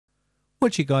Well,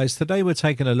 you guys, today we're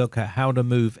taking a look at how to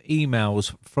move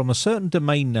emails from a certain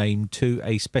domain name to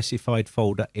a specified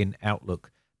folder in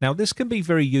Outlook. Now, this can be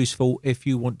very useful if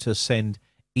you want to send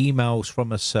emails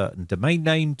from a certain domain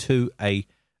name to a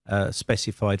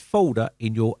specified folder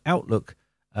in your Outlook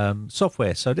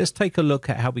software. So let's take a look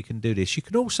at how we can do this. You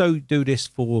can also do this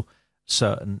for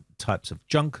certain types of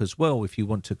junk as well. If you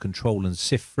want to control and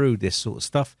sift through this sort of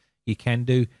stuff, you can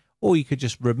do, or you could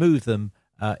just remove them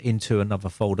into another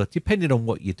folder, depending on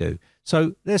what you do.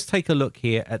 So let's take a look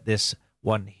here at this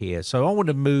one here. So I want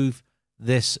to move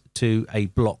this to a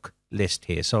block list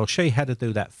here. So I'll show you how to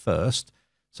do that first.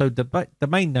 So the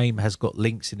domain name has got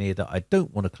links in here that I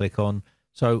don't want to click on.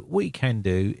 So what you can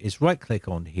do is right click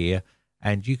on here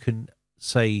and you can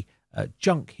say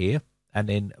junk here and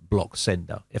then block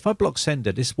sender. If I block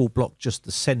sender, this will block just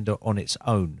the sender on its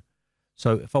own.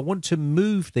 So if I want to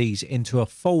move these into a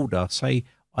folder, say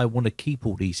I want to keep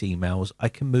all these emails, I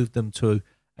can move them to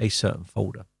a certain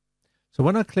folder. So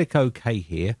when I click OK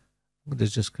here, I'm going to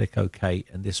just click OK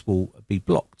and this will be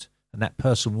blocked. And that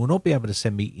person will not be able to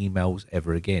send me emails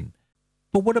ever again.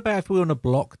 But what about if we want to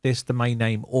block this domain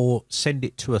name or send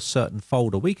it to a certain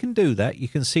folder? We can do that. You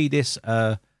can see this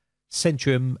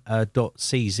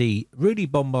Centrium.cz really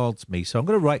bombards me. So I'm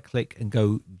going to right click and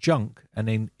go junk and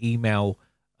then email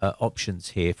options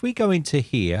here. If we go into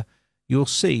here, you'll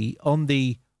see on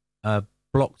the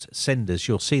blocked senders,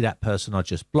 you'll see that person I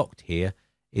just blocked here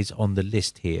is on the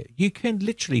list here. You can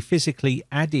literally physically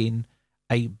add in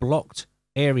a blocked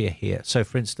area here. So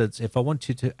for instance, if I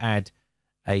wanted to add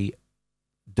a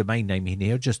domain name in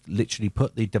here, just literally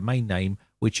put the domain name,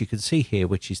 which you can see here,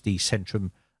 which is the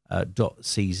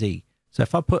Centrium.cz. So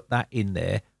if I put that in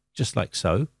there, just like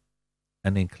so,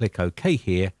 and then click OK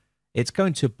here, it's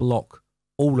going to block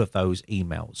all of those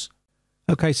emails.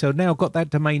 Okay, so now I've got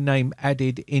that domain name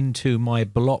added into my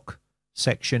block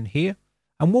section here.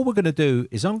 And what we're going to do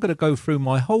is I'm going to go through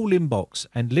my whole inbox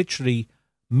and literally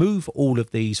move all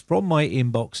of these from my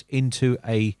inbox into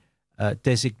a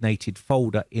designated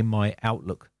folder in my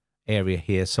Outlook area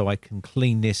here, so I can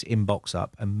clean this inbox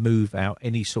up and move out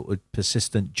any sort of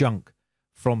persistent junk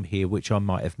from here which I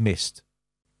might have missed.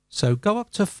 So go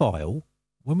up to File.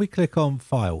 When we click on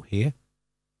File here,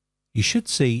 you should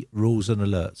see Rules and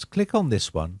Alerts. Click on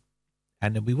this one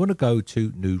and then we want to go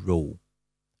to New Rule.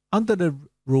 Under the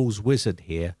Rules wizard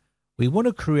here, we want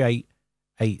to create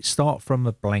a start from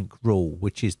a blank rule,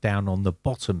 which is down on the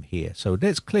bottom here. So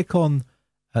let's click on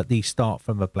the start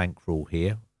from a blank rule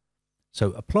here.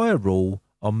 So apply a rule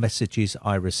on messages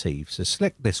I receive. So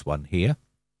select this one here.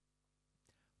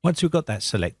 Once we've got that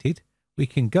selected, we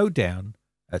can go down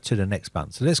to the next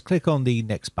button. So let's click on the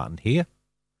next button here.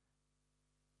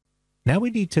 Now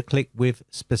we need to click with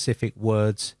specific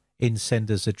words in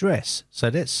sender's address. So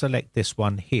let's select this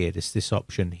one here, this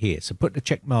option here. So put the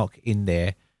check mark in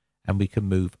there and we can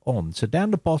move on. So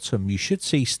down the bottom, you should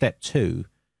see step 2,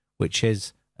 which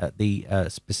is the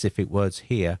specific words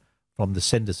here from the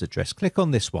sender's address. Click on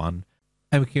this one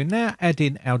and we can now add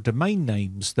in our domain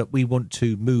names that we want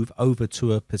to move over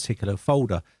to a particular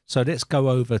folder. So let's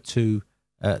go over to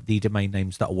the domain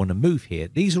names that I want to move here.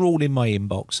 These are all in my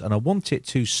inbox and I want it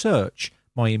to search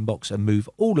my inbox and move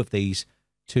all of these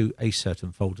to a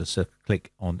certain folder. So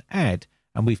click on add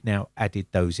and we've now added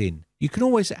those in. You can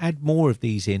always add more of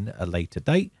these in at a later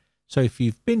date. So if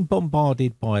you've been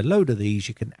bombarded by a load of these,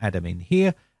 you can add them in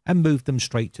here and move them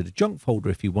straight to the junk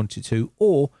folder if you wanted to,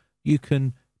 or you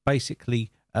can basically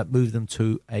move them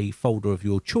to a folder of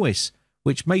your choice,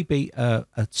 which may be a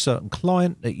certain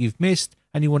client that you've missed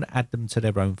and you want to add them to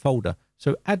their own folder.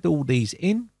 So add all these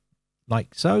in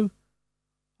like so.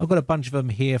 I've got a bunch of them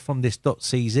here from this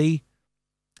 .cz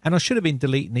and I should have been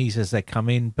deleting these as they come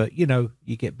in, but you know,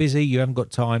 you get busy, you haven't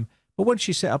got time. But once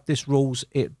you set up this rules,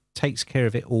 it takes care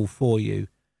of it all for you.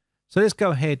 So let's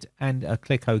go ahead and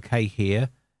click OK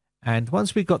here. And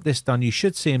once we've got this done, you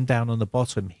should see them down on the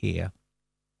bottom here,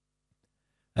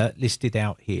 listed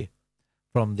out here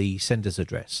from the sender's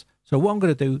address. So what I'm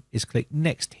going to do is click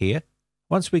next here.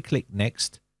 Once we click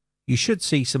next, you should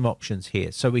see some options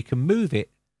here. So we can move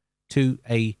it to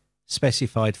a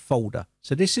specified folder.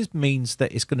 So this means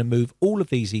that it's going to move all of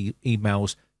these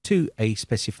emails to a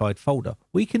specified folder.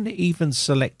 We can even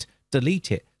select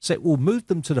delete it. So it will move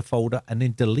them to the folder and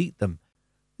then delete them.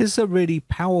 This is a really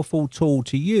powerful tool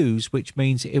to use, which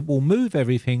means it will move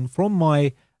everything from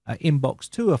my inbox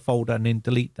to a folder and then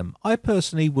delete them. I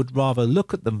personally would rather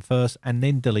look at them first and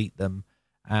then delete them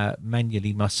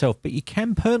manually myself, but you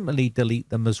can permanently delete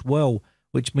them as well,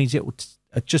 which means it will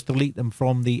just delete them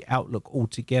from the Outlook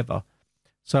altogether.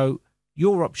 So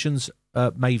your options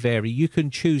may vary. You can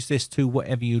choose this to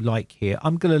whatever you like here.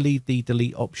 I'm going to leave the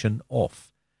delete option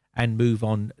off and move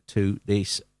on to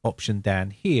this option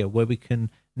down here where we can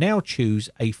now choose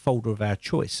a folder of our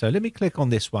choice. So let me click on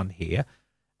this one here,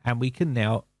 and we can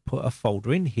now put a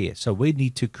folder in here. So we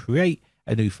need to create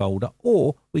a new folder,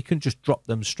 or we can just drop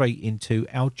them straight into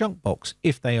our junk box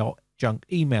if they are junk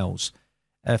emails.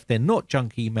 If they're not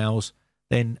junk emails,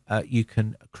 then you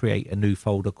can create a new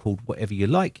folder called whatever you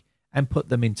like and put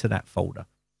them into that folder.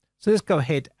 So let's go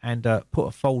ahead and put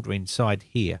a folder inside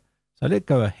here. So let's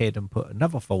go ahead and put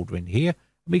another folder in here.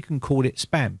 We can call it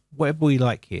spam, whatever we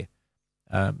like here.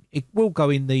 It will go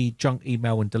in the junk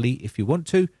email and delete if you want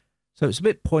to. So it's a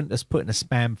bit pointless putting a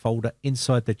spam folder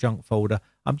inside the junk folder.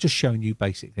 I'm just showing you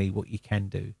basically what you can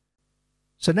do.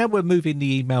 So now we're moving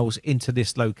the emails into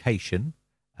this location,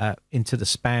 into the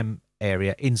spam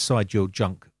area inside your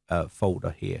junk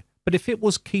folder here. But if it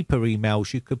was keeper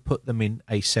emails, you could put them in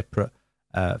a separate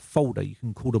folder. You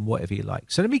can call them whatever you like.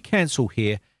 So let me cancel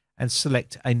here and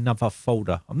select another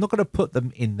folder. I'm not going to put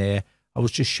them in there. I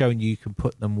was just showing you can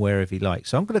put them wherever you like.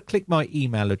 So I'm going to click my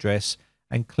email address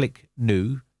and click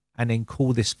new, and then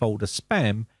call this folder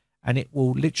spam, and it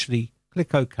will literally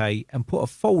click OK and put a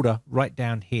folder right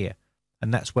down here.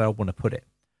 And that's where I want to put it.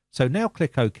 So now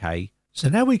click OK. So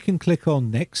now we can click on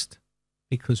next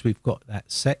because we've got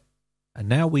that set. And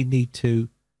now we need to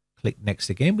click next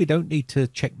again. We don't need to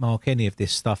check mark any of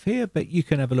this stuff here, but you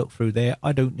can have a look through there.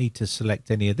 I don't need to select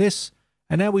any of this.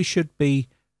 And now we should be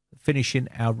finishing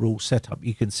our rule setup.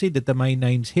 You can see the domain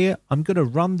names here. I'm going to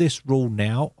run this rule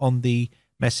now on the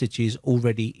messages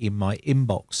already in my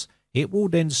inbox. It will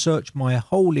then search my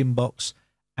whole inbox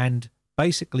and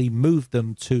basically move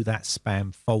them to that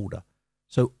spam folder.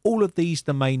 So all of these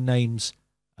domain names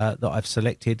that I've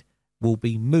selected will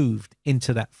be moved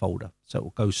into that folder. So it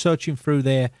will go searching through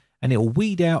there, and it will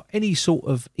weed out any sort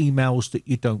of emails that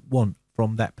you don't want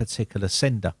from that particular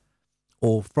sender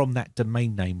or from that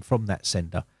domain name from that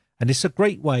sender. And it's a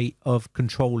great way of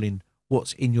controlling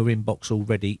what's in your inbox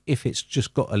already if it's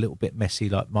just got a little bit messy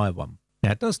like my one.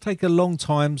 Now, it does take a long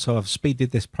time, so I've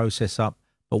speeded this process up.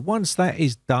 But once that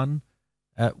is done,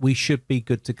 we should be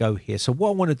good to go here. So what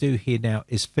I want to do here now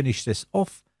is finish this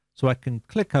off so I can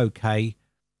click OK,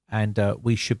 and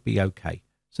we should be OK.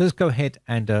 So let's go ahead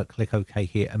and click OK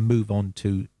here and move on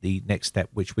to the next step,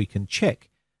 which we can check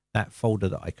that folder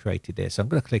that I created there. So I'm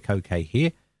going to click OK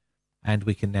here, and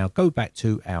we can now go back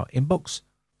to our inbox.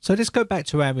 So let's go back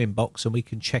to our inbox and we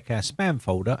can check our spam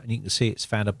folder, and you can see it's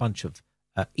found a bunch of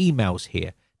emails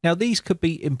here. Now, these could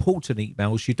be important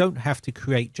emails. You don't have to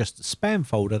create just a spam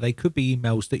folder. They could be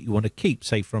emails that you want to keep,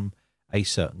 say from a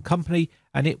certain company,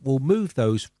 and it will move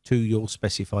those to your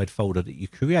specified folder that you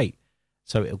create.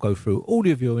 So it'll go through all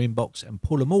of your inbox and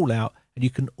pull them all out, and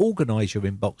you can organize your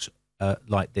inbox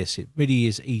like this. It really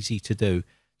is easy to do.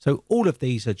 So all of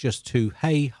these are just to,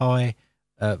 hey, hi,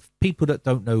 people that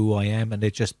don't know who I am, and they're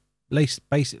just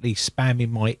basically spamming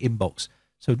my inbox.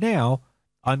 So now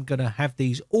I'm going to have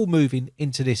these all moving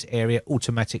into this area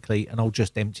automatically, and I'll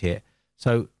just empty it.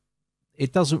 So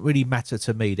it doesn't really matter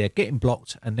to me. They're getting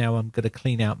blocked, and now I'm going to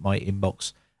clean out my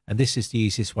inbox. And this is the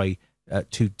easiest way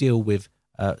to deal with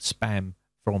spam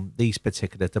from these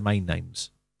particular domain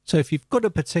names. So if you've got a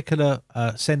particular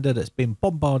sender that's been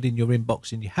bombarding your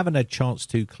inbox and you haven't had a chance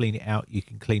to clean it out, you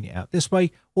can clean it out this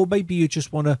way. Or maybe you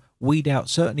just want to weed out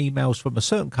certain emails from a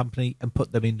certain company and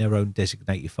put them in their own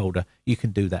designated folder. You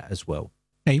can do that as well.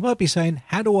 Now, you might be saying,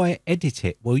 how do I edit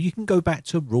it? Well, you can go back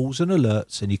to rules and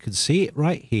alerts, and you can see it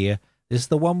right here. This is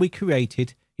the one we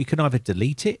created. You can either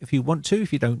delete it if you want to,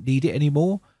 if you don't need it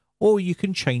anymore, or you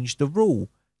can change the rule.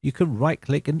 You can right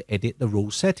click and edit the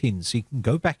rule settings. So you can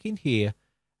go back in here,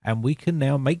 and we can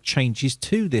now make changes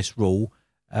to this rule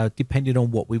depending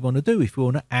on what we want to do. If we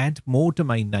want to add more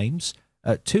domain names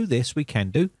to this, we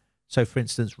can do. So for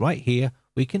instance, right here,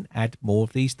 we can add more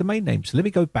of these domain names. So let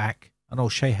me go back, and I'll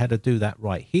show you how to do that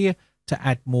right here to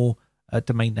add more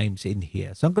domain names in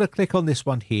here. So I'm going to click on this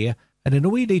one here, and then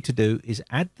all we need to do is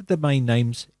add the domain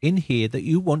names in here that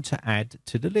you want to add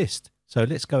to the list. So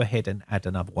let's go ahead and add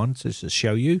another one just to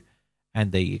show you.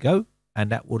 And there you go. And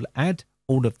that will add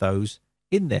all of those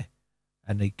in there.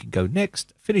 And then you can go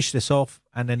next, finish this off,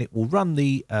 and then it will run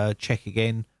the check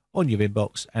again on your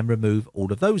inbox and remove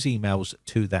all of those emails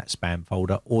to that spam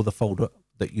folder or the folder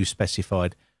that you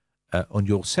specified on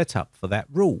your setup for that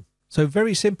rule. So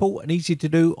very simple and easy to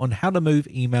do on how to move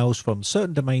emails from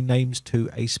certain domain names to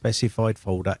a specified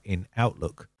folder in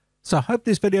Outlook. So I hope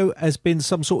this video has been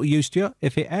some sort of use to you.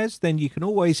 If it has, then you can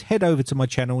always head over to my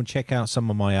channel and check out some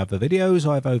of my other videos.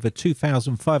 I have over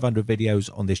 2,500 videos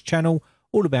on this channel,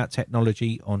 all about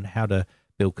technology, on how to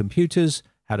build computers,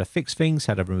 how to fix things,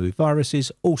 how to remove viruses,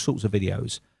 all sorts of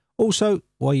videos. Also,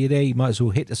 while you're there, you might as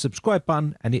well hit the subscribe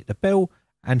button and hit the bell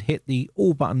and hit the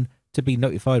all button to be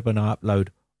notified when I upload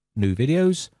new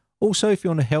videos. Also, if you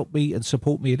want to help me and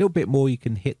support me a little bit more, you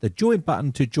can hit the join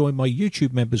button to join my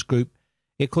YouTube members group.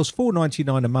 It costs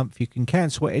 $4.99 a month. You can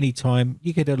cancel at any time.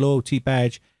 You get a loyalty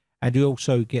badge, and you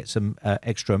also get some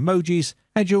extra emojis,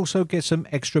 and you also get some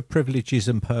extra privileges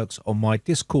and perks on my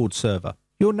Discord server.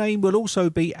 Your name will also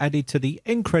be added to the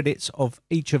end credits of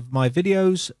each of my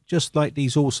videos, just like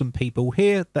these awesome people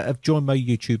here that have joined my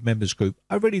YouTube members group.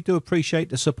 I really do appreciate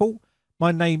the support.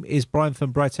 My name is Brian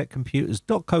from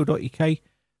briteccomputers.co.uk.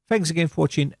 Thanks again for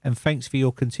watching, and thanks for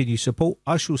your continued support.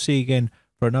 I shall see you again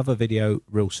for another video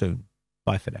real soon.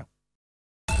 Bye for now.